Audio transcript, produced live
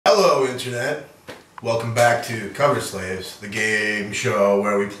Hello, Internet. Welcome back to Cover Slaves, the game show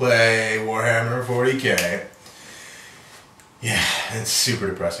where we play Warhammer 40k. Yeah, it's super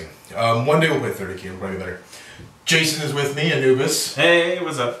depressing. One day we'll play 30k, it'll probably be better. Jason is with me, Anubis. Hey,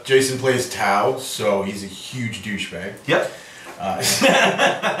 what's up? Jason plays Tau, so he's a huge douchebag. Yep.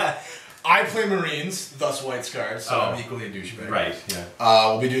 I play Marines, thus White Scars, so I'm equally a douchebag. Right, yeah.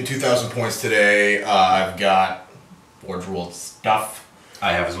 We'll be doing 2,000 points today. I've got Forge World stuff.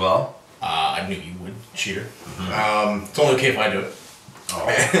 I have as well. I knew you would, cheater. It's only okay if I do it. Oh,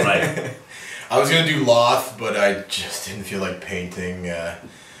 right. I was going to do Loth, but I just didn't feel like painting.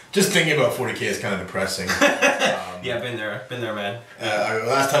 Just thinking about 40k is kind of depressing. Yeah, been there, man.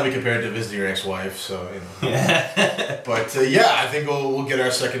 Last time we compared to visiting your ex-wife, so, you know. But, yeah, I think we'll get our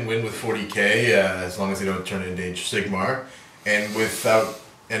second win with 40k, as long as they don't turn into Age of Sigmar. And without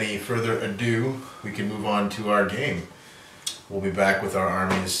any further ado, we can move on to our game. We'll be back with our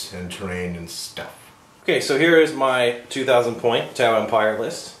armies and terrain and stuff. Okay, so here is my 2,000 point Tau Empire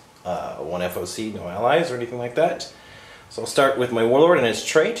list. One FOC, no allies or anything like that. So I'll start with my Warlord and his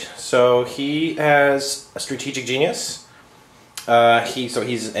trait. So he has a strategic genius.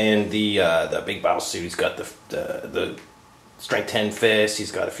 He's in the big battle suit. He's got the strength 10 fist.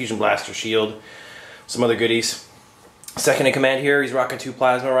 He's got a fusion blaster shield, some other goodies. Second in command here, he's rocking 2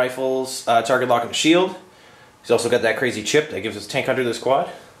 plasma rifles, target lock and shield. He's also got that crazy chip that gives us tank hunter to the squad.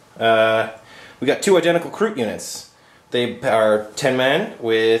 We got 2 identical Kroot units. They are 10 men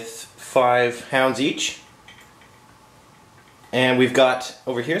with 5 hounds each. And we've got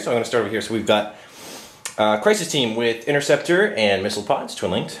over here, so I'm going to start over here. So we've got Crisis Team with Interceptor and Missile Pods, twin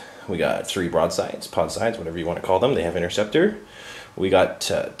linked. We got 3 broadsides, pod sides, whatever you want to call them. They have Interceptor. We got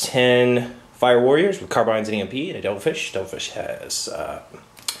 10 Fire Warriors with Carbines and EMP and a Devilfish. Devilfish has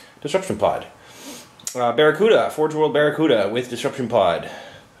Disruption Pod. Barracuda, Forge World Barracuda with Disruption Pod.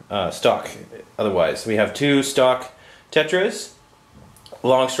 Stock, otherwise. We have 2 stock Tetras.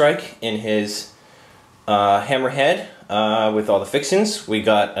 Long Strike in his Hammerhead with all the fixins. We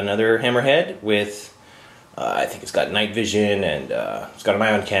got another Hammerhead with, I think it's got Night Vision and it's got an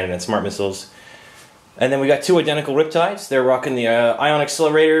ion cannon and smart missiles. And then we got 2 identical Riptides. They're rocking the ion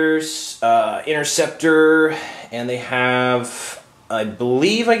accelerators, Interceptor, and they have, I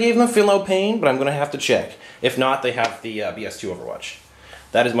believe I gave them Philo Pain, but I'm going to have to check. If not, they have the BS2 Overwatch.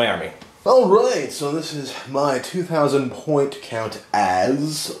 That is my army. Alright, so this is my 2,000 point count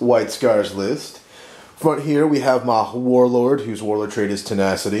as White Scars list. Front here we have my Warlord, whose Warlord trait is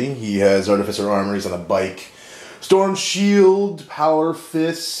Tenacity. He has Artificer Armor, he's on a bike. Storm Shield, Power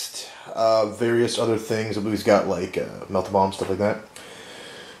Fist, various other things. I believe he's got like Melt Bomb, stuff like that.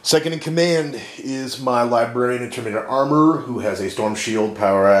 Second in command is my Librarian and Terminator Armor, who has a Storm Shield,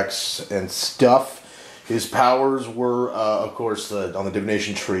 Power Axe, and stuff. His powers were, of course, on the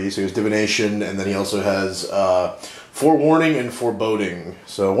Divination tree. So he has Divination, and then he also has Forewarning and Foreboding.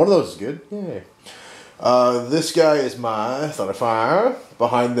 So one of those is good. Yay. This guy is my Thought of Fire.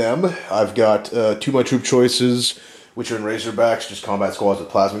 Behind them, I've got 2 of my troop choices, which are in Razorbacks, just combat squads with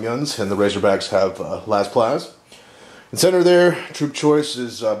plasma guns, and the Razorbacks have Las-Plas. In center there, troop choice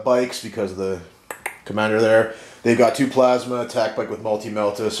is bikes because of the commander there. They've got 2 plasma, attack bike with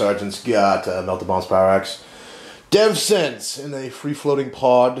multi-melta. Sergeant's got Melta Bomb's Power Axe. Dev Sense in a free-floating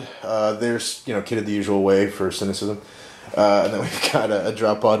pod. They're kitted the usual way for cynicism. And then we've got a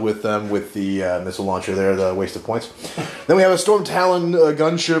drop pod with them with the missile launcher there, the waste of points. Then we have a Storm Talon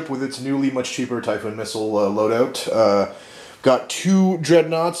gunship with its newly much cheaper Typhoon missile loadout. Got 2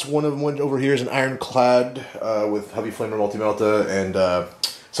 dreadnoughts. One of them went over here is an Ironclad with heavy flamer multi-melta and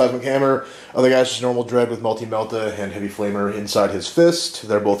Seismic Hammer. Other guy's just normal dread with multi-melta and heavy flamer inside his fist.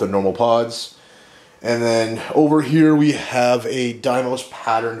 They're both in normal pods. And then over here we have a Deimos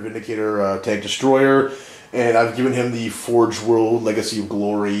Pattern Vindicator tank destroyer. And I've given him the Forge World Legacy of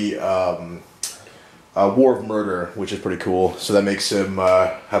Glory War of Murder, which is pretty cool. So that makes him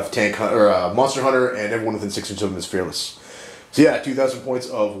have tank or Monster Hunter, and everyone within 6 inches of him is fearless. So yeah, 2,000 points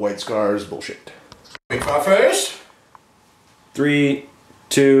of White Scars bullshit. Quick fire first. 3,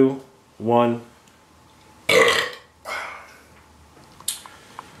 2, 1.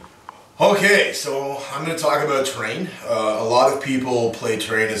 Okay, so I'm going to talk about terrain. A lot of people play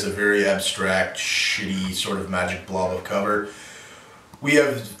terrain as a very abstract, shitty sort of magic blob of cover. We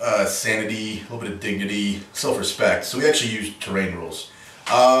have sanity, a little bit of dignity, self-respect, so we actually use terrain rules.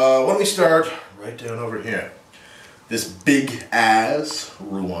 Why don't we start right down over here. This big-ass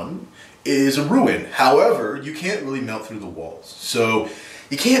ruin is a ruin. However, you can't really melt through the walls. So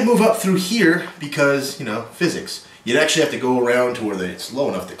you can't move up through here because, physics. You'd actually have to go around to where it's low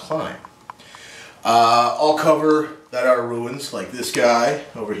enough to climb. All cover that are ruins, like this guy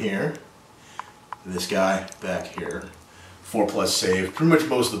over here, this guy back here. 4+ save. Pretty much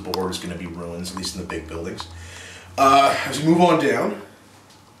most of the board is going to be ruins, at least in the big buildings. As we move on down,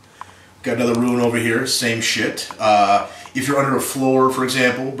 got another ruin over here, same shit. If you're under a floor, for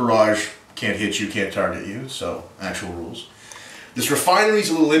example, barrage can't hit you, can't target you, so actual rules. This refinery is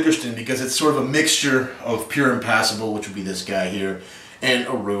a little interesting because it's sort of a mixture of pure impassable, which would be this guy here, and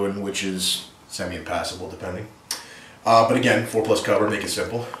a ruin, which is semi-impassable, depending. But again, 4+ cover, make it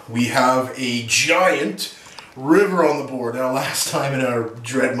simple. We have a giant river on the board. Now, last time in our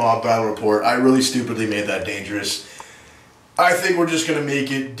Dread Mob battle report, I really stupidly made that dangerous. I think we're just going to make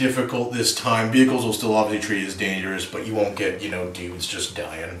it difficult this time. Vehicles will still obviously treat it as dangerous, but you won't get, dudes just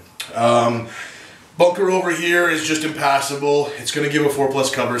dying. Bunker over here is just impassable. It's going to give a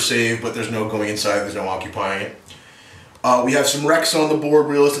 4+ cover save, but there's no going inside, there's no occupying it. We have some wrecks on the board.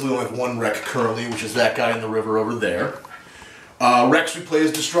 Realistically, we only have one wreck currently, which is that guy in the river over there. Wrecks we play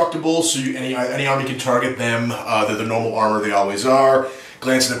as destructible, so any army can target them. They're the normal armor, they always are.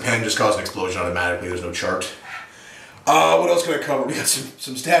 Glance in a pen just causes an explosion automatically, there's no chart. What else can I cover? We got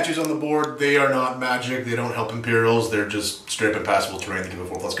some statues on the board. They are not magic, they don't help Imperials, they're just straight up impassable terrain that give a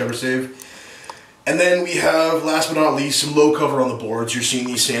 4+ cover save. And then we have, last but not least, some low cover on the boards. You're seeing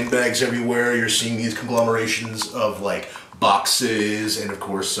these sandbags everywhere, you're seeing these conglomerations of like boxes and of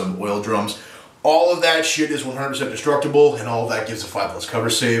course some oil drums. All of that shit is 100% destructible and all of that gives a 5+ cover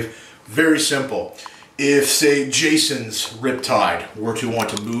save. Very simple. If, say, Jason's Riptide were to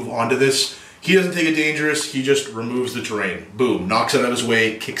want to move onto this, he doesn't take it dangerous, he just removes the terrain. Boom, knocks it out of his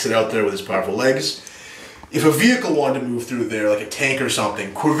way, kicks it out there with his powerful legs. If a vehicle wanted to move through there, like a tank or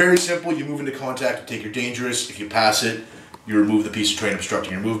something, very simple, you move into contact, you take your dangerous, if you pass it, you remove the piece of terrain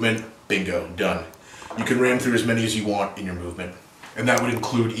obstructing your movement, bingo, done. You can ram through as many as you want in your movement. And that would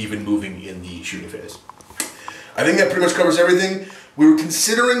include even moving in the shooting phase. I think that pretty much covers everything. We were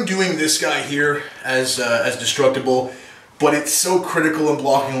considering doing this guy here as destructible, but it's so critical in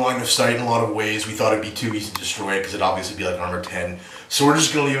blocking line of sight in a lot of ways, we thought it'd be too easy to destroy it because it'd obviously be like armor 10. So we're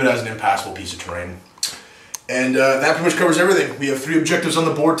just going to leave it as an impassable piece of terrain. And that pretty much covers everything. We have 3 objectives on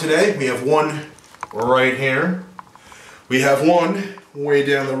the board today. We have one right here. We have one way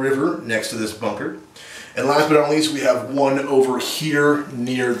down the river next to this bunker. And last but not least, we have one over here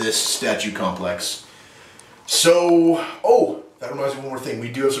near this statue complex. So, that reminds me of one more thing. We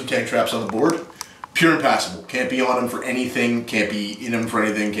do have some tank traps on the board. Pure impassable. Can't be on them for anything, can't be in them for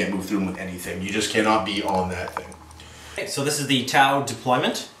anything, can't move through them with anything. You just cannot be on that thing. Okay, so this is the Tau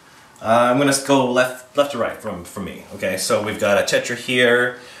deployment. I'm going to go left to right from me. Okay, so we've got a Tetra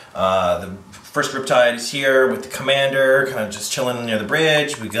here. The first Riptide is here with the commander, kind of just chilling near the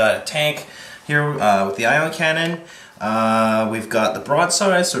bridge. We've got a tank here with the ion cannon. We've got the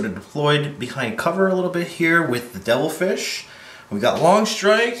broadside sort of deployed behind cover a little bit here with the Devilfish. We've got Long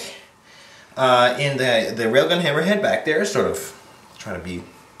Strike in the railgun hammerhead back there, sort of trying to be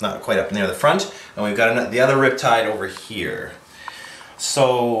not quite up near the front. And we've got the other Riptide over here.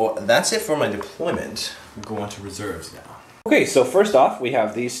 So that's it for my deployment. We'll go on to reserves now. Okay, so first off, we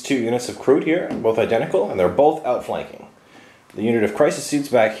have these 2 units of Kroot here, both identical, and they're both outflanking. The unit of Crisis Suits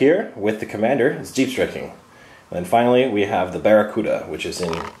back here with the commander is deep striking. And then finally, we have the Barracuda, which is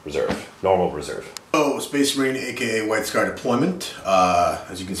in reserve, normal reserve. Oh, Space Marine, aka White Scar deployment.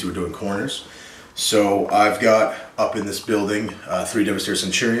 As you can see, we're doing corners. So I've got up in this building 3 Devastator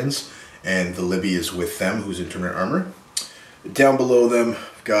Centurions, and the Libby is with them, who's in turret armor. Down below them,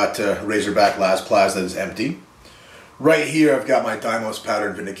 I've got Razorback Las Plaz that is empty. Right here, I've got my Deimos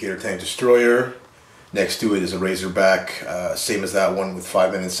Pattern Vindicator Tank Destroyer. Next to it is a Razorback, same as that one with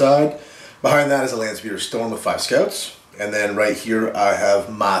 5 men inside. Behind that is a Landspeeder Storm with 5 scouts. And then right here, I have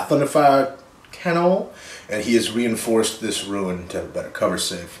my Thunderfire Cannon, and he has reinforced this ruin to have a better cover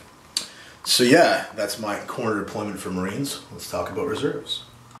save. So yeah, that's my corner deployment for Marines. Let's talk about reserves.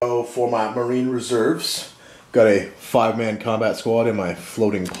 So for my Marine reserves, got a 5-man combat squad in my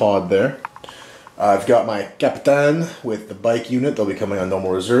floating pod there. I've got my Capitan with the bike unit, they'll be coming on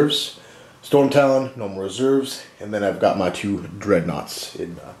normal reserves. Storm Talon, normal reserves, and then I've got my 2 Dreadnoughts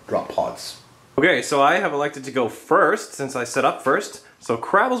in drop pods. Okay, so I have elected to go first, since I set up first. So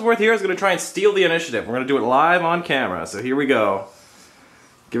Crabblesworth here is going to try and steal the initiative. We're going to do it live on camera, so here we go.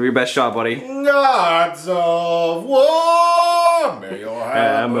 Give it your best shot, buddy. Gods of war, may your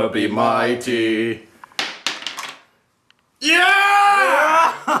hammer be mighty.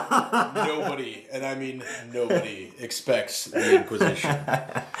 Yeah! Nobody, and I mean nobody, expects the Inquisition.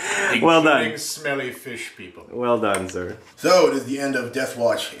 Well done. Smelly fish people. Well done, sir. So it is the end of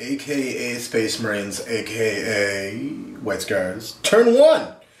Deathwatch, aka Space Marines, aka White Scars. Turn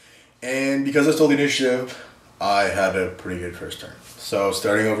 1! And because I stole the initiative, I had a pretty good first turn. So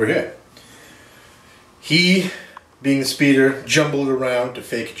starting over here. He, being the speeder, jumbled around to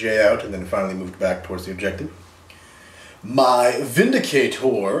fake Jay out and then finally moved back towards the objective. My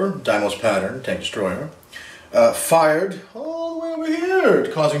Vindicator, Daimos Pattern, Tank Destroyer, fired all the way over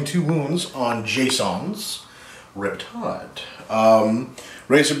here, causing 2 wounds on Jason's Riptide.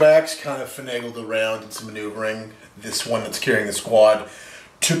 Razorbacks kind of finagled around, did some maneuvering. This one that's carrying the squad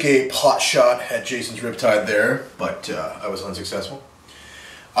took a pot shot at Jason's Riptide there, but I was unsuccessful.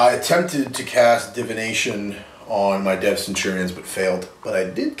 I attempted to cast Divination on my Dev Centurions, but failed. But I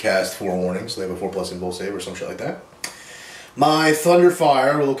did cast Forewarning, so they have a 4+ invul save or some shit like that. My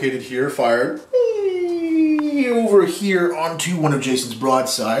Thunderfire, located here, fired over here onto one of Jason's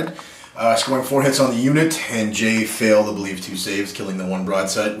broadside, scoring 4 hits on the unit, and Jay failed, I believe, 2 saves, killing the 1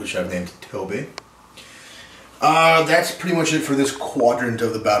 broadside, which I've named Toby. That's pretty much it for this quadrant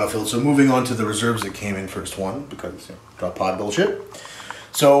of the battlefield. So moving on to the reserves that came in first one, because drop pod bullshit.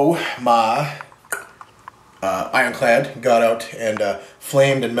 So my Ironclad got out and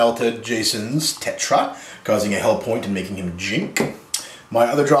flamed and melted Jason's Tetra, causing a hell point and making him jink. My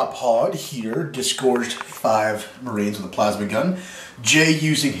other drop pod here disgorged 5 Marines with a plasma gun. Jay,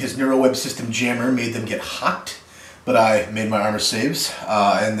 using his Neuroweb System Jammer, made them get hot, but I made my armor saves,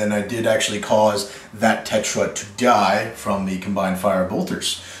 and then I did actually cause that Tetra to die from the combined fire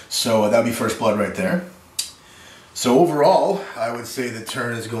bolters. So that would be first blood right there. So overall, I would say the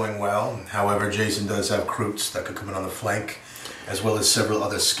turn is going well. However, Jason does have Kroots that could come in on the flank, as well as several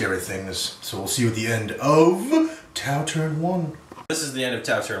other scary things. So we'll see you at the end of Tau Turn 1. This is the end of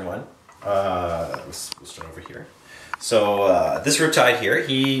Tau Turn 1. We'll start over here. So this Riptide here,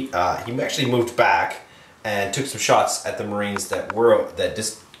 he actually moved back and took some shots at the Marines that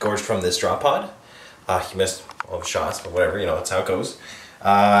disgorged from this drop pod. He missed all the shots, but whatever, you know, that's how it goes.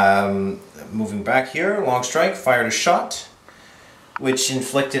 Moving back here, long strike, fired a shot, which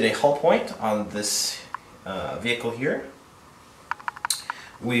inflicted a hull point on this vehicle here.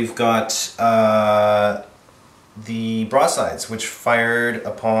 We've got the broadsides, which fired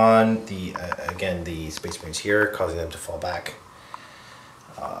upon the again the Space Marines here, causing them to fall back.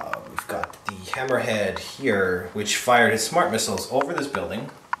 We've got the Hammerhead here, which fired his smart missiles over this building.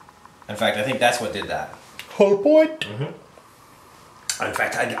 In fact, I think that's what did that. Hull point. Mm-hmm. In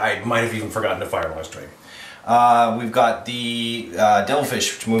fact, I might have even forgotten to fire long strike. We've got the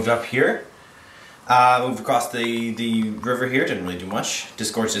Devilfish, which moved up here. Moved across the river here, didn't really do much.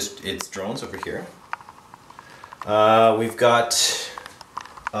 Disgorged its drones over here. We've got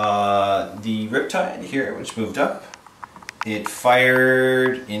the Riptide here, which moved up. It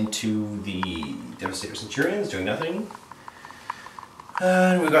fired into the Devastator Centurions, doing nothing.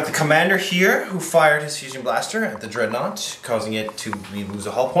 And we've got the Commander here, who fired his Fusion Blaster at the Dreadnought, causing it to lose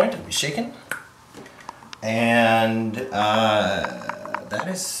a hull point and be shaken. And that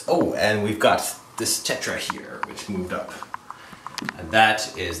is... Oh, and we've got this Tetra here, which moved up. And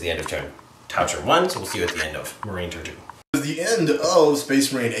that is the end of Tau Turn 1, so we'll see you at the end of Marine Turn 2. This is the end of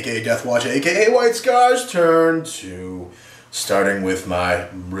Space Marine, aka Deathwatch, aka White Scars Turn 2. Starting with my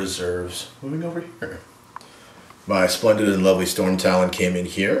reserves. Moving over here. My splendid and lovely Storm Talon came in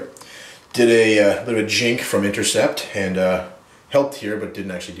here. Did a bit of a jink from Intercept and helped here, but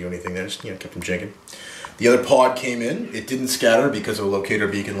didn't actually do anything there. Just kept him jinking. The other pod came in. It didn't scatter because of a locator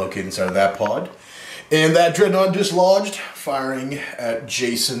beacon located inside of that pod. And that Dreadnought dislodged, firing at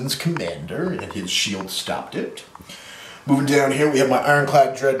Jason's commander, and his shield stopped it. Moving down here, we have my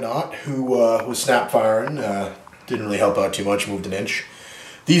Ironclad Dreadnought, who was snap firing. Didn't really help out too much, moved an inch.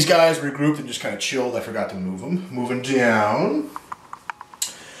 These guys regrouped and just kind of chilled. I forgot to move them. Moving down.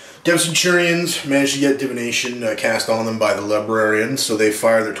 Dev Centurions managed to get Divination cast on them by the Librarians, so they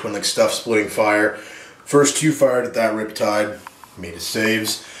fired their twin like stuff, splitting fire. First 2 fired at that Riptide, made his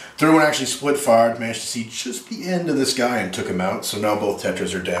saves. Third one actually split fired, managed to see just the end of this guy and took him out, so now both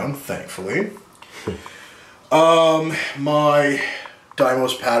Tetras are down, thankfully. My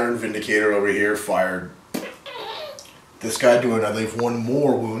Daimos Pattern Vindicator over here fired this guy doing, I believe, 1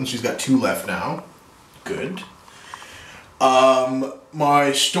 more wound. She's got 2 left now. Good.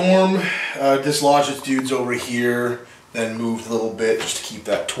 My Storm dislodged its dudes over here, then moved a little bit just to keep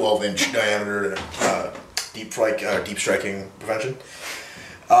that 12-inch diameter deep striking prevention.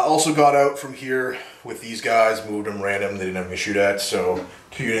 Also got out from here with these guys, moved them random, they didn't have me shoot at, so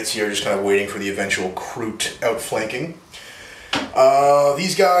 2 units here just kind of waiting for the eventual Kroot outflanking.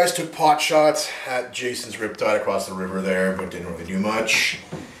 These guys took pot shots at Jason's Riptide across the river there, but didn't really do much.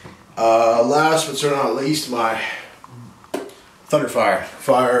 Last but certainly not least, my Thunderfire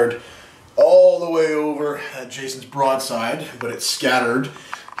fired all the way over at Jason's broadside, but it scattered,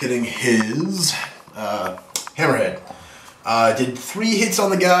 hitting his Hammerhead. Did 3 hits on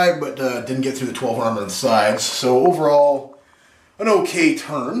the guy, but didn't get through the 12 armor on the sides. So overall, an okay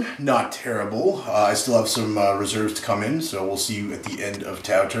turn. Not terrible. I still have some reserves to come in, so we'll see you at the end of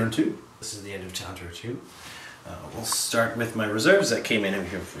Tau turn 2. This is the end of Tau turn 2. We'll start with my reserves that came in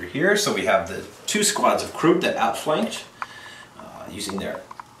over here. So we have the 2 squads of Kroot that outflanked, using their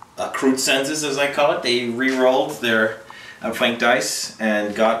Kroot senses, as I call it. They re-rolled their outflank dice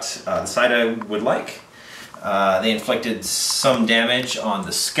and got the side I would like. They inflicted some damage on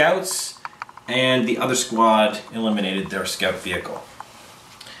the scouts, and the other squad eliminated their scout vehicle.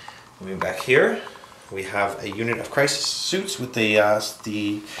 Moving back here, we have a unit of crisis suits with the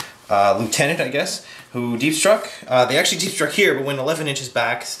lieutenant, I guess, who deep struck. They actually deep struck here, but went 11 inches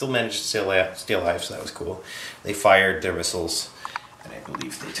back, still managed to stay alive, so that was cool. They fired their missiles, and I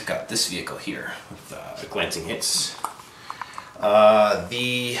believe they took out this vehicle here with glancing hits.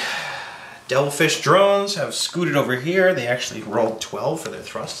 The Devilfish drones have scooted over here. They actually rolled 12 for their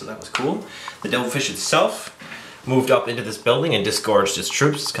thrust, so that was cool. The Devilfish itself moved up into this building and disgorged its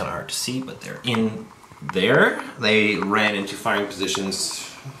troops. It's kind of hard to see, but they're in there. They ran into firing positions,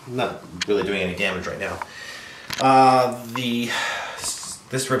 not really doing any damage right now.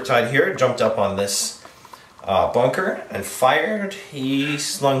 This Riptide here jumped up on this bunker and fired. He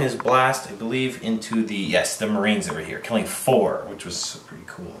slung his blast, I believe, into the Marines over here, killing 4, which was pretty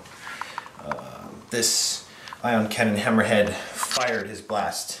cool. This ion cannon Hammerhead fired his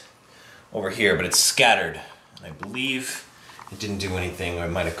blast over here, but it scattered, and I believe it didn't do anything, or it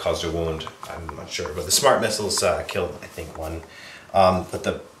might have caused a wound. I'm not sure, but the smart missiles killed, I think, 1. But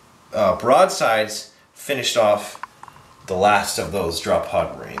the broadsides finished off the last of those drop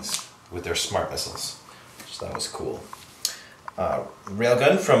pod Marines with their smart missiles, so that was cool.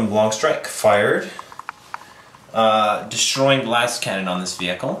 Railgun from Longstrike fired, destroying blast cannon on this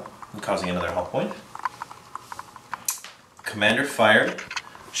vehicle and causing another hull point. Commander fired,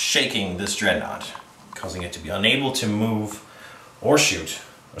 shaking this dreadnought, causing it to be unable to move or shoot.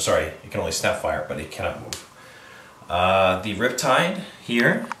 Oh, sorry, it can only snap fire, but it cannot move. The Riptide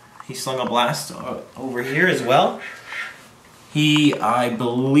here, he slung a blast over here as well. He, I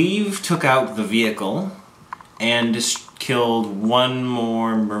believe, took out the vehicle and just killed 1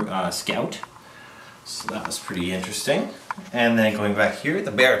 more scout. So that was pretty interesting. And then going back here,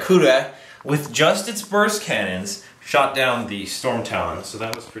 the Barracuda, with just its burst cannons, shot down the Storm Talon. So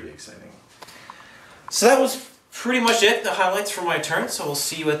that was pretty exciting. So that was pretty much it, the highlights for my turn. So we'll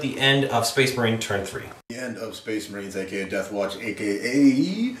see you at the end of Space Marine turn 3. The end of Space Marines, aka Death Watch,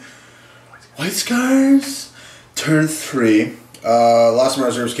 aka White Scars, turn 3. Lost my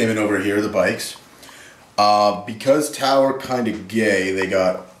reserves came in over here, the bikes. Because Tower kind of gay, they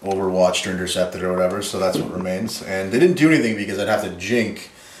got overwatched or intercepted or whatever, so that's what remains. And they didn't do anything because I'd have to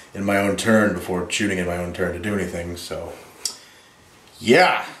jink in my own turn before shooting in my own turn to do anything, so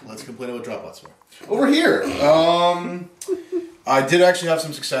yeah, let's complain about Dropbots more. Over here, I did actually have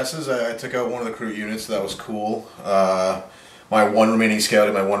some successes. I took out one of the Kroot units, so that was cool. My 1 remaining scout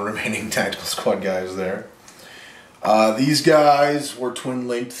and my 1 remaining tactical squad guys there. These guys were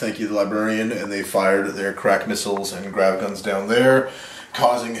twin-linked, thank you the Librarian, and they fired their crack missiles and grav guns down there,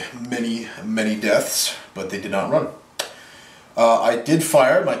 causing many, many deaths, but they did not run. I did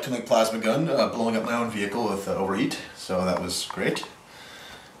fire my twin-link plasma gun, blowing up my own vehicle with overheat, so that was great.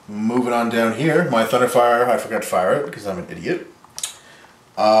 Moving on down here, my Thunderfire, I forgot to fire it because I'm an idiot.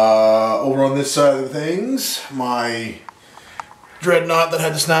 Over on this side of things, my Dreadnought that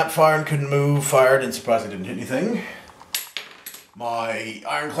had to snap fire and couldn't move, fired and surprisingly didn't hit anything. My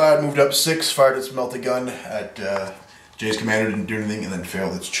Ironclad moved up 6, fired its melted gun at Jay's commander, didn't do anything, and then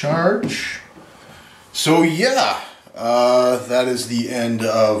failed its charge. So yeah, that is the end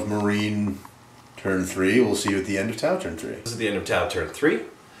of Marine turn 3. We'll see you at the end of Tau turn 3. This is the end of Tau turn 3.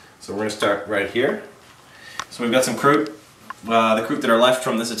 So we're going to start right here. So we've got some Kroot. The Kroot that are left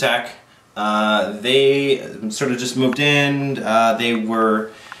from this attack, they sort of just moved in. They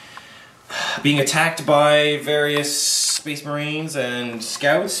were being attacked by various Space Marines and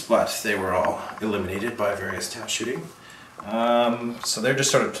Scouts, but they were all eliminated by various Tau shooting. So they're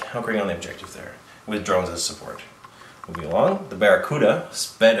just sort of hunkering on the objective there, with drones as support. Moving along, the Barracuda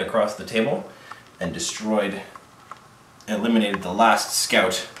sped across the table and destroyed and eliminated the last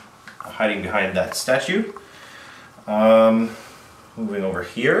Scout hiding behind that statue. Moving over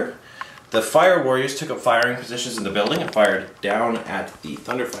here, the Fire Warriors took up firing positions in the building and fired down at the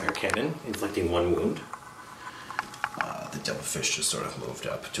Thunderfire cannon, inflicting 1 wound. The Devilfish just sort of moved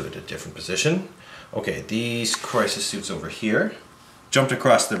up to a different position. Okay, these crisis suits over here jumped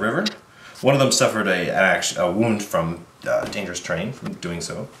across the river. One of them suffered a wound from dangerous terrain from doing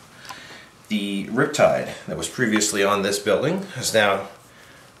so. the Riptide that was previously on this building has now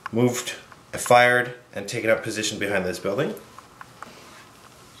moved, fired, and taken up position behind this building.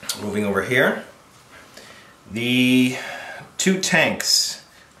 Moving over here, the two tanks.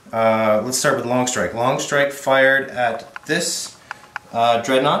 Let's start with Longstrike. Longstrike fired at this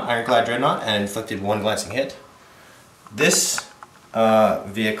dreadnought, ironclad dreadnought, and inflicted one glancing hit. This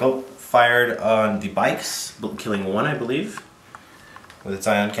vehicle fired on the bikes, killing one, I believe, with its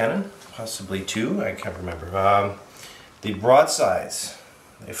ion cannon, possibly two, I can't remember. The broadsides,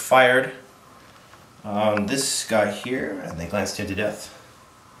 they fired on this guy here, and they glanced him to death.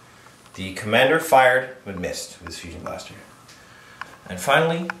 The commander fired, but missed with his fusion blaster. And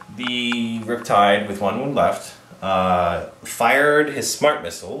finally, the Riptide, with one wound left, fired his smart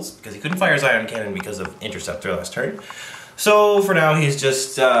missiles, because he couldn't fire his ion cannon because of Interceptor last turn. So for now, he's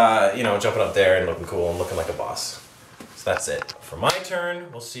just, you know, jumping up there and looking cool and looking like a boss. So that's it. For my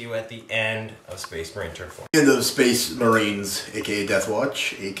turn, we'll see you at the end of Space Marine turn 4. End of Space Marines, aka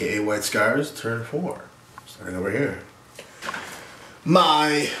Deathwatch, aka White Scars, turn 4. Starting over here.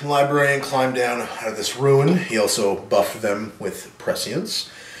 My librarian climbed down out of this ruin. He also buffed them with prescience.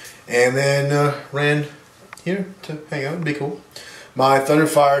 And then ran here to hang out and be cool. My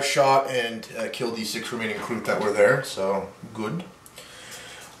Thunderfire shot and killed the 6 remaining crew that were there, so good.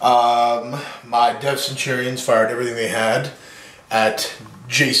 My Dev Centurions fired everything they had at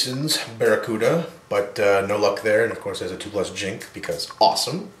Jason's Barracuda, but no luck there, and of course there's a 2+ Jink, because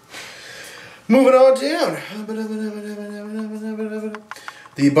awesome. Moving on down.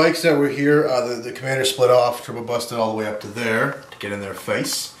 The bikes that were here, the commander split off, triple busted all the way up to there to get in their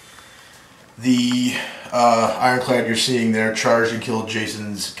face. The ironclad you're seeing there charged and killed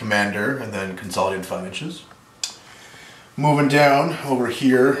Jason's commander and then consolidated 5 inches. Moving down over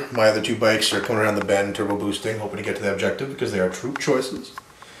here, my other 2 bikes are coming around the bend, turbo boosting, hoping to get to the objective because they are troop choices.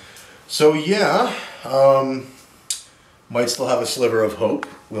 So yeah, might still have a sliver of hope.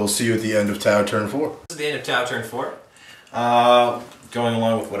 We'll see you at the end of Tau turn 4. This is the end of Tau turn 4. Going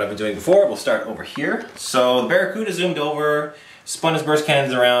along with what I've been doing before, we'll start over here. So the Barracuda zoomed over, spun his burst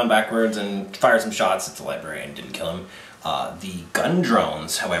cannons around backwards and fired some shots at the librarian, didn't kill him. The gun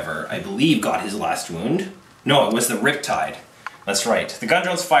drones, however, I believe got his last wound. No, it was the Riptide. That's right. The gun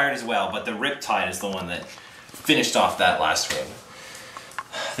drones fired as well, but the Riptide is the one that finished off that last wound.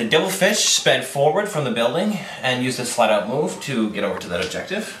 The Devilfish sped forward from the building and used his flat-out move to get over to that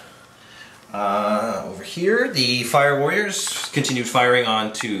objective. Over here, the Fire Warriors continued firing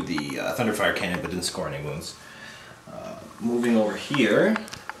onto the Thunderfire cannon, but didn't score any wounds. Moving over here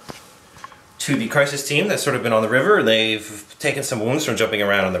to the Crisis team that's sort of been on the river. They've taken some wounds from jumping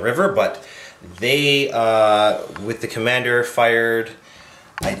around on the river, but they, with the commander, fired.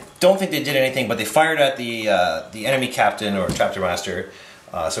 I don't think they did anything, but they fired at the enemy captain or chapter master.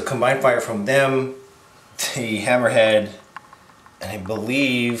 So combined fire from them, the Hammerhead, and I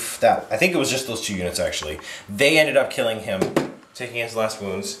believe that, I think it was just those 2 units actually. They ended up killing him, taking his last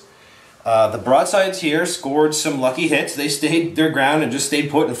wounds. The broadsides here scored some lucky hits. They stayed their ground and just stayed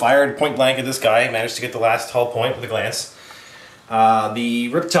put and fired point blank at this guy. Managed to get the last hull point with a glance.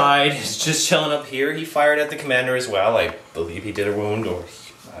 The Riptide is just chilling up here. He fired at the commander as well. I believe he did a wound, or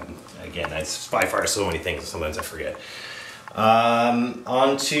again, I spy fire so many things sometimes I forget.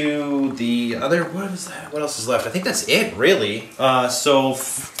 On to the other, what was that? What else is left? I think that's it, really. So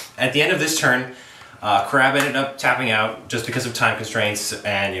at the end of this turn, Crab ended up tapping out just because of time constraints,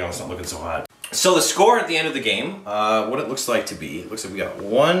 and you know, it's not looking so hot. So the score at the end of the game, what it looks like to be, it looks like we got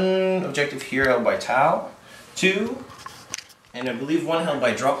 1 objective here held by Tau, 2, and I believe 1 held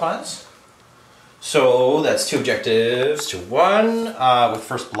by Drop Pods. So that's 2 objectives to 1, with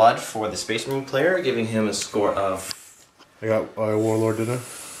First Blood for the Space Marine player, giving him a score of... I got Warlord, didn't I?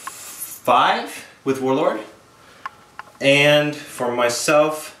 5 with Warlord. And for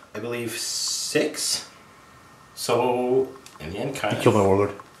myself, I believe 6. So, in the end, kind of... You killed my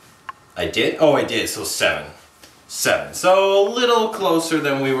Warlord. I did? Oh, I did, so 7. 7. So, a little closer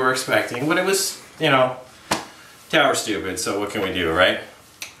than we were expecting, but it was, you know, tower stupid, so what can we do, right?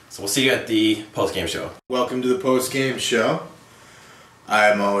 So we'll see you at the post-game show. Welcome to the post-game show. I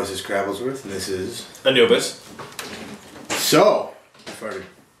am always his Crabblesworth, and this is... Anubis. So, farted.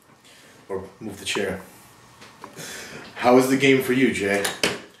 Or move the chair. How was the game for you, Jay?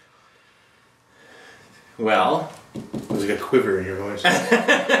 Well... There's like a quiver in your voice.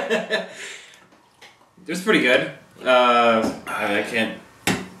 It was pretty good. I can't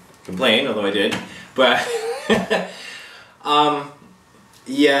complain, although I did. But,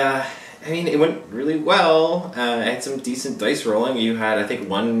 yeah, I mean, it went really well. I had some decent dice rolling. You had, I think,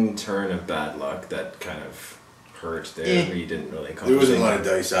 1 turn of bad luck that kind of hurt there. You didn't really accomplish There wasn't a anything.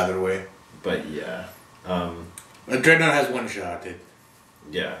 lot of dice either way. But yeah. A Dreadnought has one shot, dude.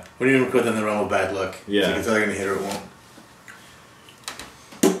 Yeah. When you even put them in the realm of bad luck. Yeah. It's either gonna hit or it won't.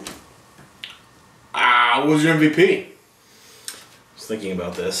 What was your MVP? I was thinking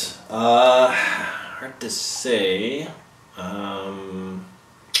about this. Hard to say.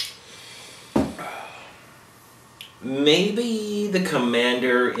 Maybe the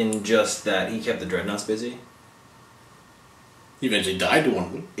commander in just that he kept the dreadnoughts busy. He eventually died to one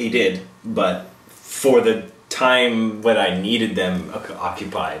of them. He did, but for the time when I needed them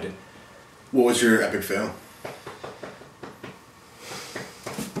occupied. What was your epic fail?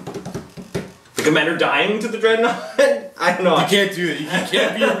 The commander dying to the dreadnought? I don't know. You can't do that. You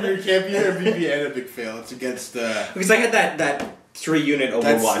can't be your MVP and epic fail. It's against. Because I had that 3-unit Overwatch.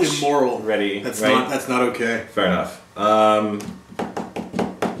 That's immoral. Ready. That's right? not. That's not okay. Fair enough.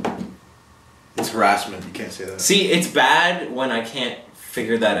 It's harassment. You can't say that. See, it's bad when I can't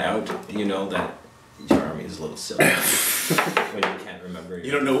figure that out. You know that your army is a little silly when you can't remember.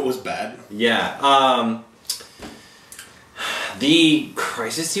 You don't know what was bad. Yeah. The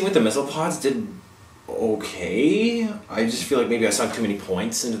Crisis team with the missile pods did okay. I just feel like maybe I sunk too many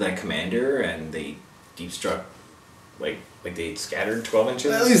points into that commander, and they deep struck, like they scattered 12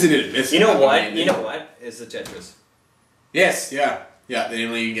 inches. At least they didn't miss. You know what? You know what? Is the Tetris. Yes. Yeah. Yeah. They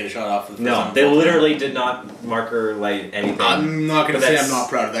didn't even get a shot off. For the first No, time. they literally did not marker like anything. I'm not gonna But say that's- I'm not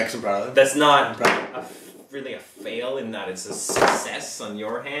proud of that because I'm proud of that. That's not really a fail in that it's a success on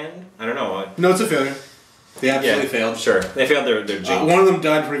your hand. I don't know. No, it's a failure. They absolutely failed. Sure, they failed their jig. One of them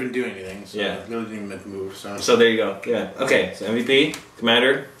died before even doing anything. So Yeah. they really didn't even make the move. So. So there you go. Yeah. Okay. So MVP,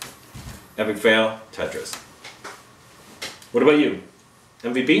 commander, epic fail, Tetris. What about you?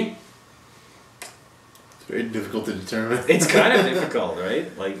 MVP? It's very difficult to determine. It's kind of difficult, right?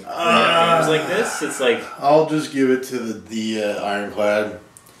 Like when you have games like this, it's like I'll just give it to the Ironclad.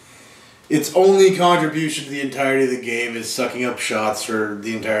 Its only contribution to the entirety of the game is sucking up shots for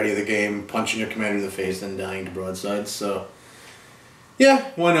the entirety of the game, punching a commander in the face, and dying to broadsides. So, yeah,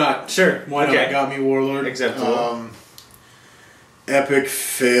 why not? Sure. Why Okay. not? Got me Warlord. Acceptable. Epic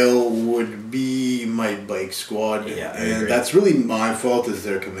fail would be my bike squad. Yeah, I and agree. that's really my fault as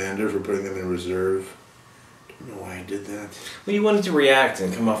their commander for putting them in reserve. Don't know why I did that. well, you wanted to react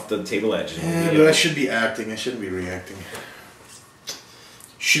and come off the table edge. Yeah, but I should be acting. I shouldn't be reacting.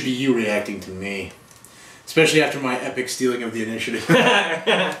 Should be you reacting to me. Especially after my epic stealing of the initiative. No,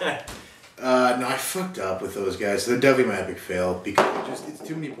 I fucked up with those guys. They're definitely my epic fail because it's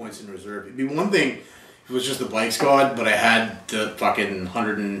too many points in reserve. It'd be one thing if it was just the bike squad, but I had the fucking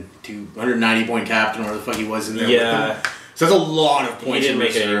 190 point captain or whatever the fuck he was in there. Yeah. With them. So that's a lot of points didn't in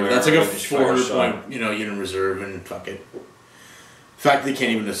make it reserve. anywhere. That's like a Just fire 400 shot. point, unit in reserve, and fuck it. The fact that they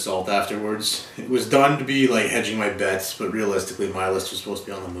can't even assault afterwards. It was done to be like hedging my bets, but realistically my list was supposed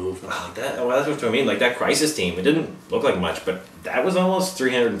to be on the move. Well, that's what I mean. Like that Crisis team, it didn't look like much, but that was almost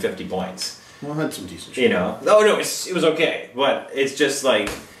 350 points. Well, I had some decent shit. You know? Oh no, it was okay, but it's just like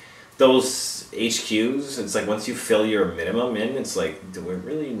those HQs. It's like once you fill your minimum in, it's like, do we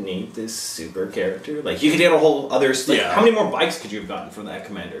really need this super character? Like you could get a whole other. Like, Yeah. How many more bikes could you have gotten from that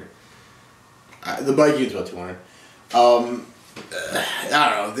commander? The bike unit's about 200. I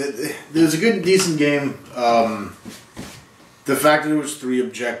don't know. There was a good, decent game. The fact that there was 3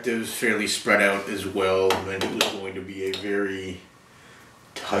 objectives fairly spread out as well meant it was going to be a very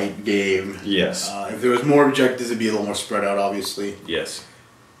tight game. Yes. If there was more objectives, it'd be a little more spread out, obviously. Yes.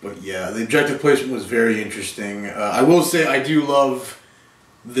 But yeah, the objective placement was very interesting. I will say I do love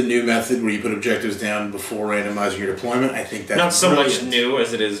the new method where you put objectives down before randomizing your deployment. I think that's Not so much brilliant. new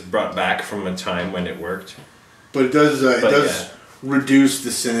as it is brought back from a time when it worked. But it does But yeah. reduce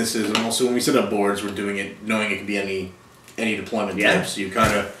the cynicism. Also, when we set up boards, we're doing it knowing it could be any deployment Yeah. type. So you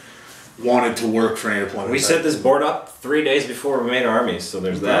kind of want it to work for any deployment We type. set this board up 3 days before we made our armies, so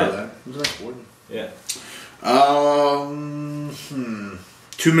there's that. It was a nice board. Yeah.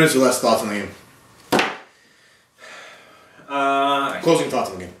 2 minutes or less thoughts on the game. Closing thoughts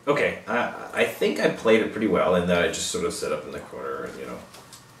on the game. Okay, I think I played it pretty well in that I just sort of set up in the corner, and you know,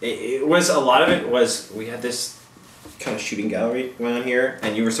 it was a lot of it was we had this kind of shooting gallery going on here,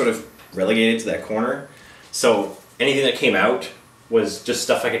 and you were sort of relegated to that corner. So anything that came out was just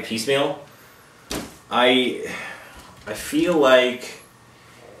stuff I could piecemeal. I feel like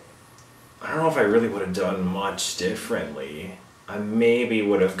I don't know if I really would have done much differently. I maybe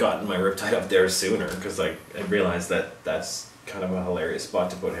would have gotten my Riptide up there sooner because I realized that that's kind of a hilarious spot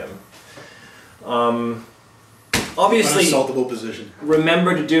to put him. Obviously, Unassaultable position.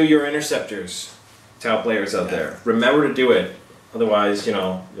 remember to do your interceptors, Tau players out there. Remember to do it. Otherwise, you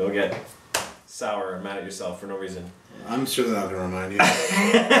know, you'll get sour and mad at yourself for no reason. I'm certainly not going to remind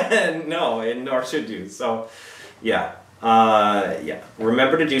you. No, and nor should you. So, yeah.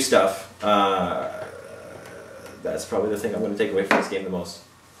 Remember to do stuff. That's probably the thing I'm going to take away from this game the most.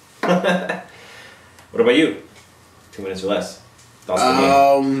 What about you? 2 minutes or less. Thoughts on the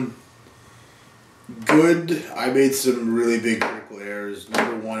game? Good. I made some really big critical errors.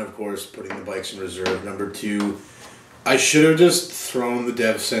 Number one, of course, putting the bikes in reserve. Number two, I should have just thrown the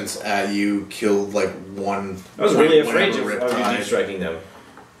dev sense at you, killed like one. I was really whenever afraid of you deep striking them.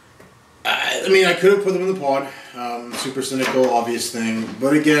 I mean, I could have put them in the pod. Super cynical, obvious thing.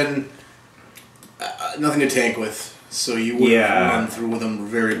 But again, nothing to tank with. So you would have run through with them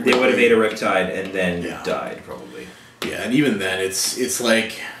very quickly. They would have ate a Riptide and then Yeah. died, probably. Yeah, and even then, it's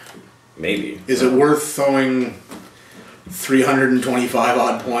like... Maybe. Is it worth throwing 325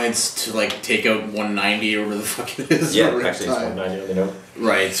 odd points to like take out 190 or whatever the fuck it is? Yeah, actually it's 190 on the note.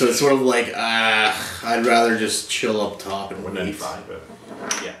 Right, so it's sort of like, I'd rather just chill up top and wait. 195,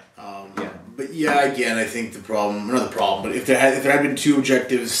 but yeah. But yeah, again, I think not the problem, but if there had been two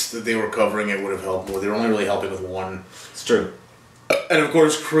objectives that they were covering, it would have helped more. They were only really helping with one. It's true. And of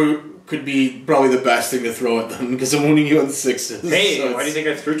course, Crew could be probably the best thing to throw at them because I'm wounding you on sixes. Hey, so why do you think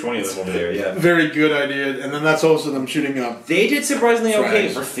I threw 20 of them over there? Yeah. Very good idea, and then that's also them shooting up. They did surprisingly okay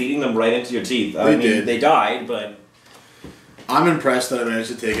Frags. for feeding them right into your teeth. They did. They died, but... I'm impressed that I managed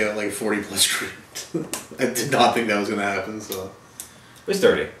to take out like 40 plus Crew. I did not think that was going to happen, so... It was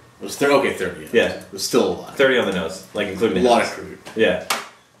 30. It was 30, okay, 30. Yeah. It was still a lot. 30 on the nose, like including A the lot nose. of Crew. Yeah.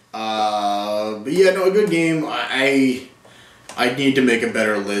 But yeah, no, a good game. I need to make a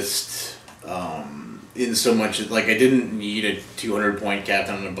better list. In so much, like, I didn't need a 200-point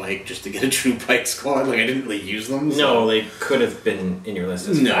captain on a bike just to get a true bike squad. Like, I didn't really use them. So. No, they could have been in your list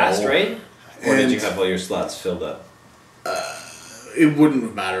as fast, right? Or did you have all your slots filled up? It wouldn't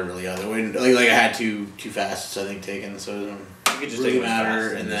have mattered really either way. Like I had two fasts, I think, taken, so it doesn't You could just really take them as matter.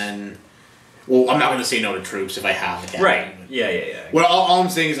 fast And just- then, well, I'm not going to say no to troops if I have the captain. Right. Yeah. Well, all I'm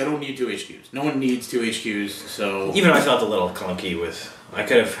saying is I don't need two HQs. No one needs two HQs, so... Even I felt a little clunky with... I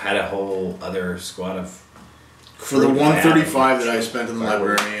could have had a whole other squad of... For the crew that I had. 135 that I spent on the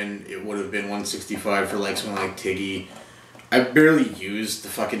Fireworks. librarian, it would have been 165 for like someone like Tiggy. I barely used the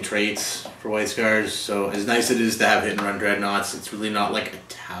fucking traits for White Scars, so as nice it is to have hit and run dreadnoughts, it's really not like a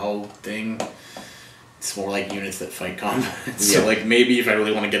Tau thing. It's more like units that fight combat. So Yeah. like maybe if I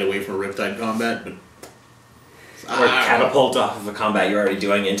really want to get away from a Riptide combat, but Or catapult off of a combat you're already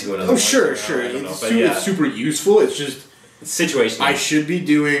doing into another Oh one. sure. I don't know, It's, but it's super useful. It's just It's situational. I should be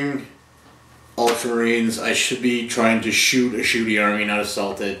doing Ultramarines. I should be trying to shoot a shooty army, not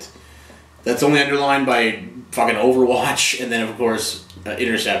assault it. That's only underlined by fucking Overwatch, and then of course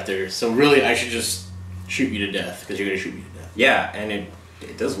Interceptor. So really, I should just shoot you to death because you're gonna shoot me to death. Yeah, and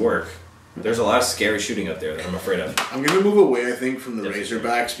it does work. There's a lot of scary shooting out there that I'm afraid of. I'm gonna move away, I think, from the Definitely.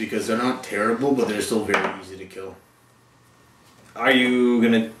 Razorbacks because they're not terrible, but they're still very easy to kill. Are you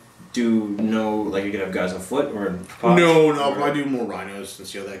gonna do like you're gonna have guys on foot or in pods? No, Or- I'll probably do more rhinos and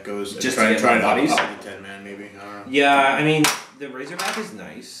see how that goes. Just try to get try more to bodies? up the 10 man maybe. I don't know. Yeah, I mean the Razorback is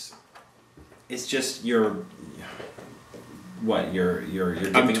nice. It's just you're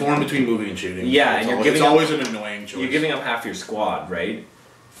giving, I'm torn between moving and shooting. Yeah, it's and you're always, giving it's up- always an annoying choice. You're giving up half your squad, right?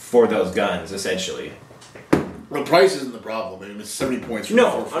 For those guns, essentially. The price isn't the problem. I mean, it's 70 points. For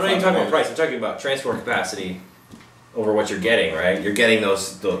No, for I'm not even 5 talking about days. price. I'm talking about transport capacity over what you're getting, right? You're getting that.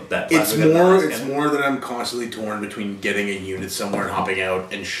 It's plasma gun more. mask It's and- more that I'm constantly torn between getting a unit somewhere and hopping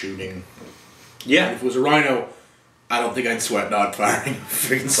out and shooting. Yeah, If it was a rhino, I don't think I'd sweat not firing.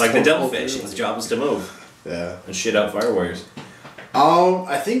 it's like the devilfish. Its job is to move Yeah. and shit out fire warriors.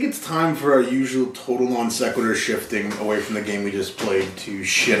 I think it's time for our usual total non sequitur shifting away from the game we just played to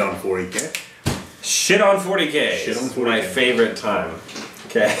shit on 40k. Shit on 40k. Shit on It's my 40K. favorite time.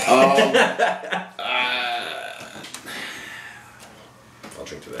 Okay. I'll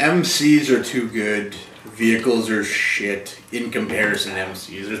drink to that. MCs are too good. Vehicles are shit in comparison to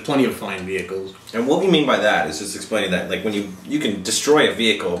MCs. There's plenty of fine vehicles. And what we mean by that is just explaining that, like, when you can destroy a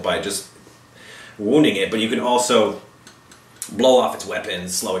vehicle by just wounding it, but you can also blow off its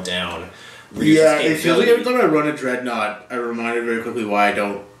weapons, slow it down. reduce Yeah, its it feels like capability. every time I run a Dreadnought, I reminded very quickly why I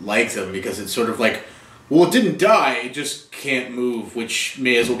don't like them, because it's sort of like, well, it didn't die, it just can't move, which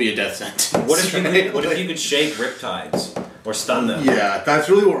may as well be a death sentence. What if right? what if you could shake Riptides or stun them? Yeah, that's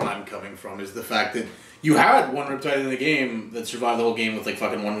really where I'm coming from, is the fact that you had one Riptide in the game that survived the whole game with like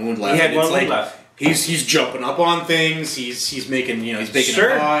fucking one wound left. He had and one it's wound like, left. He's jumping up on things, he's making, he's making Sure.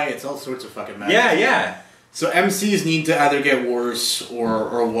 it high, it's all sorts of fucking magic. Yeah. So MCs need to either get worse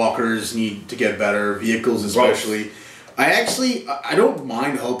or walkers need to get better. Vehicles especially. I don't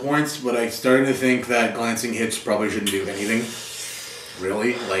mind hull points, but I'm starting to think that glancing hits probably shouldn't do anything.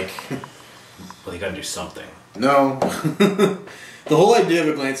 Really? Like... Well, you gotta do something. No. The whole idea of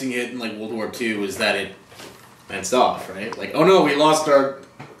a glancing hit in like World War II is that it fenced off, right? Like, oh no, we lost our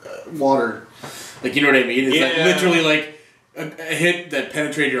water. Like, you know what I mean? It's like literally like a hit that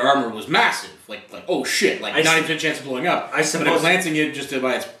penetrated your armor was massive. Like oh shit, like 90% chance of blowing up. I suppose. But a glancing hit just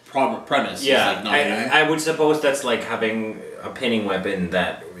by its premise. Yeah, is like not anything. I would suppose that's like having a pinning weapon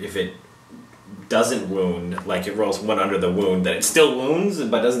that if it doesn't wound, like it rolls one under the wound, that it still wounds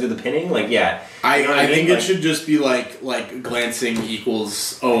but doesn't do the pinning. Like I think it should just be like glancing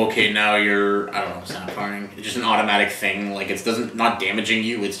equals okay now you're I don't know snap firing. It's just an automatic thing. Like it doesn't not damaging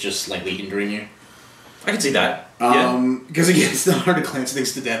you. It's just slightly hindering you. I can see that. Because again, it's not hard to glance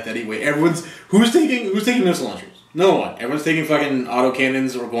things to death anyway. Who's taking missile launchers? No one. Everyone's taking fucking auto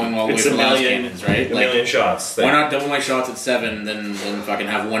cannons or going all the way to las cannons, right? A million shots. Why not double my shots at 7, then fucking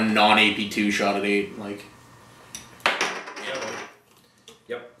have one non-AP2 shot at 8? Like.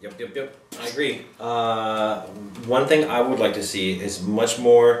 Yep. I agree. One thing I would like to see is much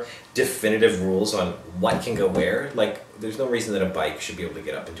more definitive rules on what can go where. Like, there's no reason that a bike should be able to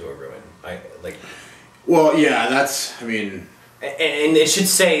get up into a ruin. Well, yeah, that's. I mean. And it should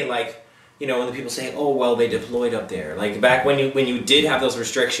say like. You know, when the people say, "Oh, well, they deployed up there," like back when you did have those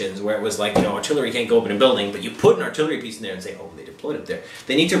restrictions, where it was like, artillery can't go up in a building, but you put an artillery piece in there and say, "Oh, they deployed up there."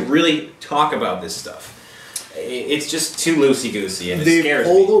 They need to really talk about this stuff. It's just too loosey goosey, and it scares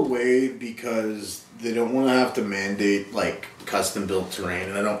me. They pulled away because they don't want to have to mandate like custom built terrain,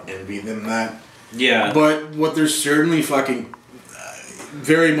 and I don't envy them that. Yeah. But what they're certainly fucking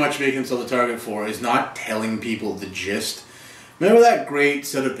very much making themselves a target for is not telling people the gist. Remember that great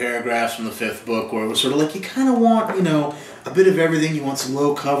set of paragraphs from the 5th book where it was sort of like you kind of want, a bit of everything. You want some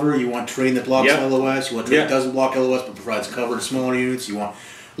low cover. You want terrain that blocks LOS. You want terrain that doesn't block LOS but provides cover to smaller units. You want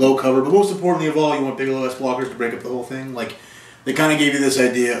low cover. But most importantly of all, you want big LOS blockers to break up the whole thing. Like, they kind of gave you this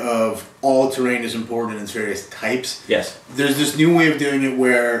idea of all terrain is important in its various types. Yes. There's this new way of doing it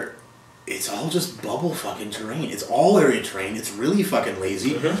where it's all just bubble fucking terrain. It's all area terrain. It's really fucking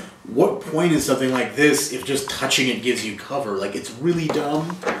lazy. Mm-hmm. What point is something like this if just touching it gives you cover? Like, it's really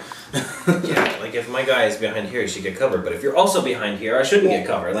dumb. Yeah, like if my guy is behind here, he should get cover. But if you're also behind here, I shouldn't get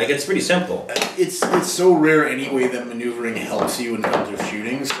cover. Like, it's pretty simple. It's so rare anyway that maneuvering helps you in terms of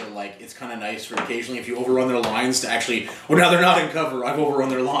shooting. So, like, it's kind of nice for occasionally if you overrun their lines to actually... Well, now they're not in cover. I've overrun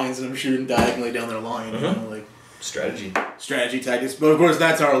their lines and I'm shooting diagonally down their line. Mm-hmm. Like... Strategy tactics. But of course,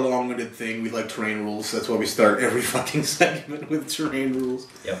 that's our long-winded thing. We like terrain rules. So that's why we start every fucking segment with terrain rules.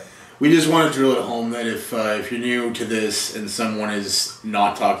 Yep. We just want to drill it home that if you're new to this and someone is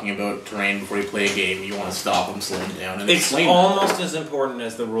not talking about terrain before you play a game, you want to stop them, slow them down, and it's explain almost as important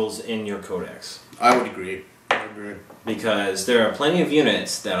as the rules in your codex. I would agree. Because there are plenty of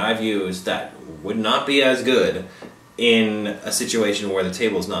units that I've used that would not be as good in a situation where the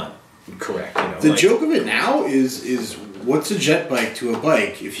table's not correct. The joke of it now is what's a jet bike to a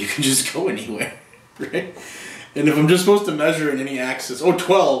bike if you can just go anywhere, right? And if I'm just supposed to measure in any axis, 12,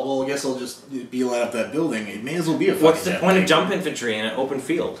 well, I guess I'll just beeline up that building. It may as well be a fucking What's the jet point bike. of jump infantry in an open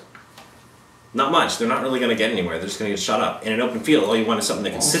field? Not much. They're not really going to get anywhere. They're just going to get shot up. In an open field, all you want is something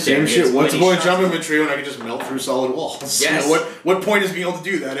that can sit there. Same shit. What's the point of jump shots? infantry when I can just melt through solid walls? Yes. What point is being able to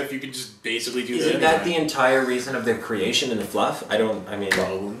do that if you can just basically do that? Isn't that the entire reason of their creation in the fluff?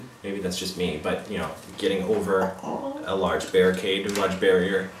 Probably. Maybe that's just me, but, getting over a large barricade, a large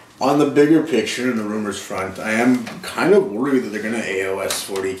barrier. On the bigger picture in the rumors front, I am kind of worried that they're going to AOS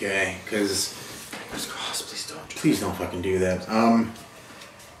 40k, because... Fingers crossed, please don't. Please don't fucking do that. I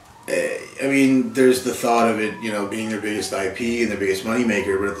mean, there's the thought of it, being their biggest IP and their biggest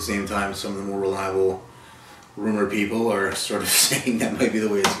moneymaker, but at the same time, some of the more reliable rumor people are sort of saying that might be the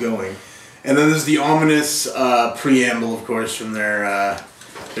way it's going. And then there's the ominous preamble, of course, from their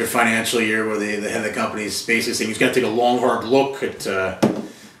financial year where the head of the company is basically saying he's going to take a long, hard look at,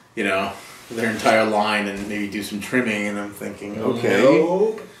 their entire line and maybe do some trimming, and I'm thinking, okay.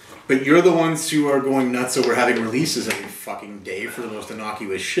 No. But you're the ones who are going nuts over having releases every fucking day for the most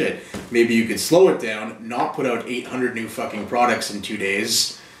innocuous shit. Maybe you could slow it down, not put out 800 new fucking products in 2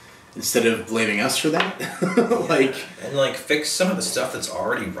 days, instead of blaming us for that. And fix some of the stuff that's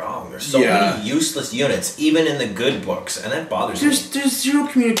already wrong. There's so many useless units, even in the good books, and that bothers me. There's zero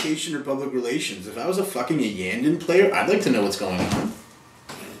communication or public relations. If I was a fucking Yandin player, I'd like to know what's going on.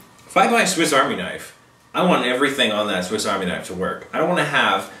 If I buy a Swiss Army knife, I want everything on that Swiss Army knife to work. I don't want to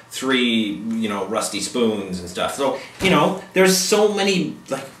have 3, rusty spoons and stuff. So, there's so many,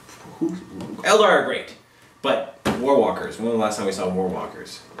 Eldar are great, but Warwalkers, when was the last time we saw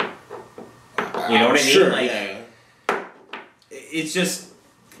Warwalkers? You know what I mean? Sure, it's just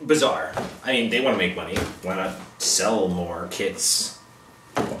bizarre. I mean, they want to make money. Why not sell more kits?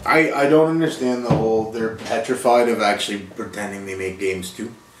 I don't understand the whole. They're petrified of actually pretending they make games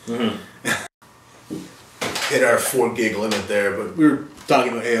too. Hit our 4 gig limit there, but we were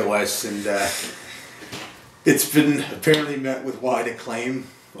talking about AOS, and it's been apparently met with wide acclaim,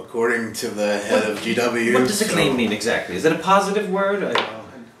 according to the head of GW. What does acclaim mean exactly? Is it a positive word? Or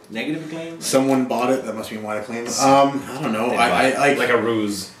negative acclaim? Someone bought it. That must mean wide acclaim. I don't know. I like a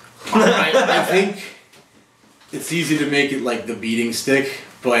ruse. I think it's easy to make it like the beating stick,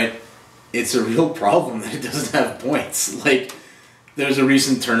 but it's a real problem that it doesn't have points. Like, there's a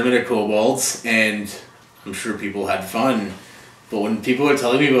recent tournament at Kobolds, and I'm sure people had fun, but when people are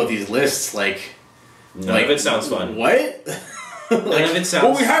telling me about these lists, like... None of it sounds fun. What? None of it sounds...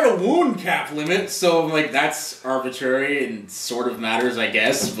 Well, we had a wound cap limit, so, like, that's arbitrary and sort of matters, I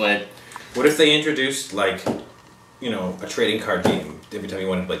guess, but... What if they introduced, like, you know, a trading card game every time you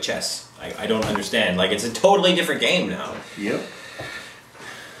wanted to play chess? I don't understand. Like, it's a totally different game now. Yep.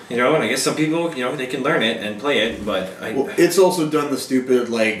 You know, and I guess some people, you know, they can learn it and play it, but Well, it's also done the stupid,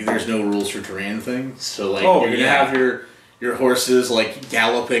 like, there's no rules for terrain thing. So, like, you're gonna have your horses, like,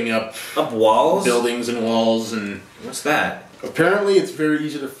 galloping up walls? buildings and walls, and... What's that? Apparently, it's very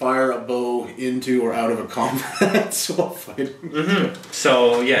easy to fire a bow into or out of a combat while fighting.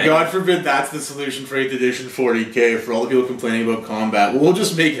 So, yeah. God forbid that's the solution for 8th edition 40k for all the people complaining about combat. We'll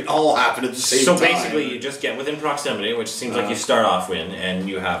just make it all happen at the same time. So basically, you just get within proximity, which seems like you start off in, and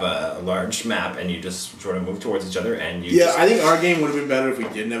you have a large map, and you just sort of move towards each other, and you I think our game would have been better if we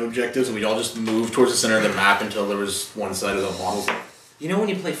didn't have objectives, and we'd all just move towards the center of the map until there was one side of the models. You know when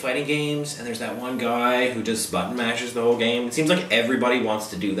you play fighting games, and there's that one guy who just button mashes the whole game? It seems like everybody wants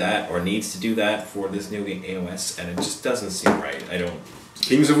to do that, or needs to do that for this new AOS, and it just doesn't seem right. I don't...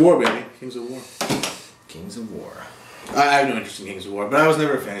 Kings of War, baby. Kings of War. Kings of War. I have no interest in Kings of War, but I was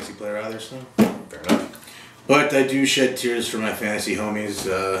never a fantasy player either, so... Fair enough. But I do shed tears for my fantasy homies.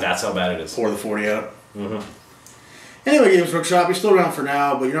 That's how bad it is. Pour the 40 out. Anyway, Games Workshop, you're still around for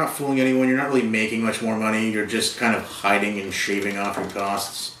now, but you're not fooling anyone. You're not really making much more money. You're just kind of hiding and shaving off your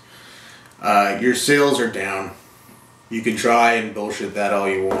costs. Your sales are down. You can try and bullshit that all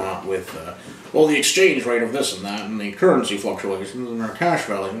you want with, well, the exchange rate of this and that, and the currency fluctuations, and our cash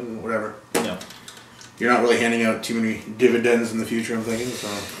value, whatever. No. You're not really handing out too many dividends in the future, I'm thinking. So.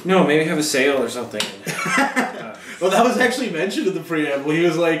 No, maybe have a sale or something. Well, that was actually mentioned in the preamble. He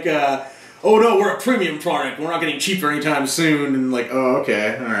was like, oh no, we're a premium product. We're not getting cheaper anytime soon. And like, oh,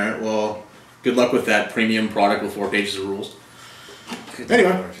 okay. All right. Well, good luck with that premium product with 4 pages of rules.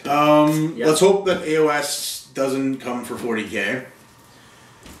 Anyway, let's hope that AOS doesn't come for 40k.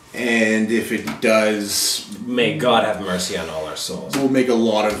 And if it does... May God have mercy on all our souls. We'll make a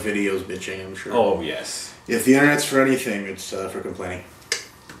lot of videos bitching, I'm sure. Oh, yes. If the internet's for anything, it's for complaining.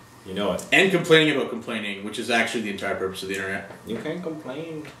 You know it. And complaining about complaining, which is actually the entire purpose of the internet. You can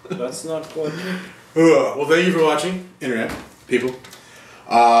complain. That's not good. Well, thank you for watching, internet people.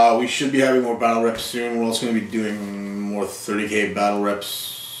 We should be having more battle reps soon. We're also going to be doing more 30k battle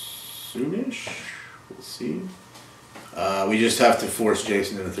reps soonish. We'll see. We just have to force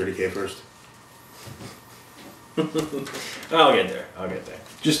Jason into 30k first. I'll get there.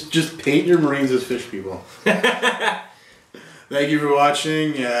 Just paint your Marines as fish people. Thank you for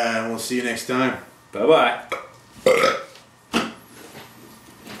watching, and we'll see you next time. Bye-bye.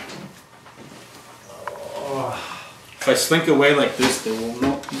 If I slink away like this, they will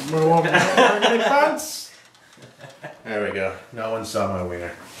not wear any pants. There we go. No one saw my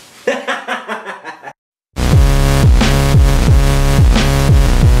wiener.